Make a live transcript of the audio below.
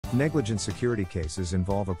Negligent security cases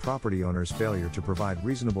involve a property owner's failure to provide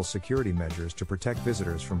reasonable security measures to protect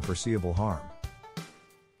visitors from foreseeable harm.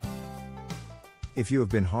 If you have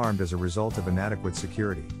been harmed as a result of inadequate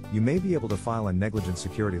security, you may be able to file a negligent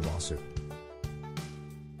security lawsuit.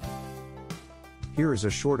 Here is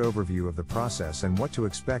a short overview of the process and what to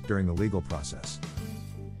expect during the legal process.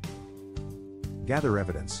 Gather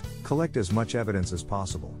evidence. Collect as much evidence as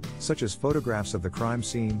possible, such as photographs of the crime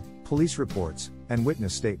scene, police reports, and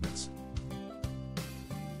witness statements.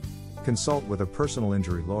 Consult with a personal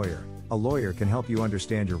injury lawyer. A lawyer can help you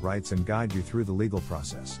understand your rights and guide you through the legal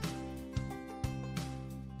process.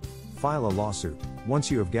 File a lawsuit. Once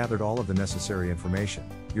you have gathered all of the necessary information,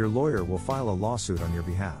 your lawyer will file a lawsuit on your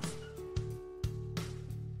behalf.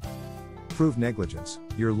 Prove negligence.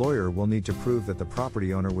 Your lawyer will need to prove that the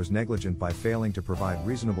property owner was negligent by failing to provide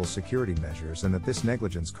reasonable security measures and that this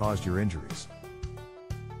negligence caused your injuries.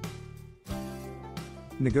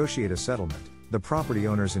 Negotiate a settlement. The property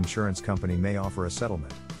owner's insurance company may offer a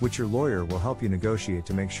settlement, which your lawyer will help you negotiate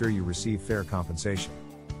to make sure you receive fair compensation.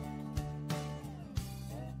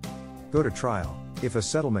 Go to trial. If a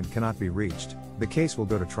settlement cannot be reached, the case will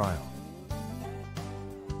go to trial.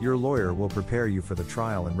 Your lawyer will prepare you for the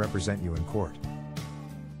trial and represent you in court.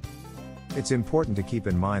 It's important to keep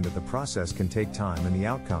in mind that the process can take time and the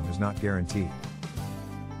outcome is not guaranteed.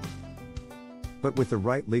 But with the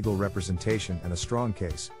right legal representation and a strong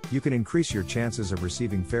case, you can increase your chances of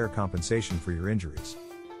receiving fair compensation for your injuries.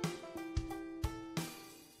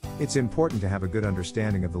 It's important to have a good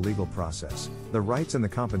understanding of the legal process, the rights and the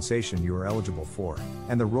compensation you are eligible for,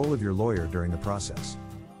 and the role of your lawyer during the process.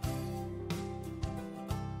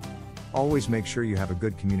 Always make sure you have a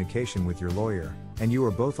good communication with your lawyer, and you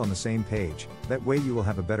are both on the same page. That way you will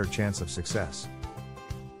have a better chance of success.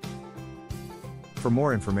 For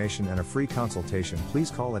more information and a free consultation,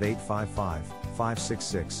 please call at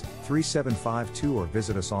 855-566-3752 or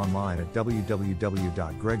visit us online at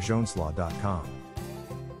www.gregjoneslaw.com.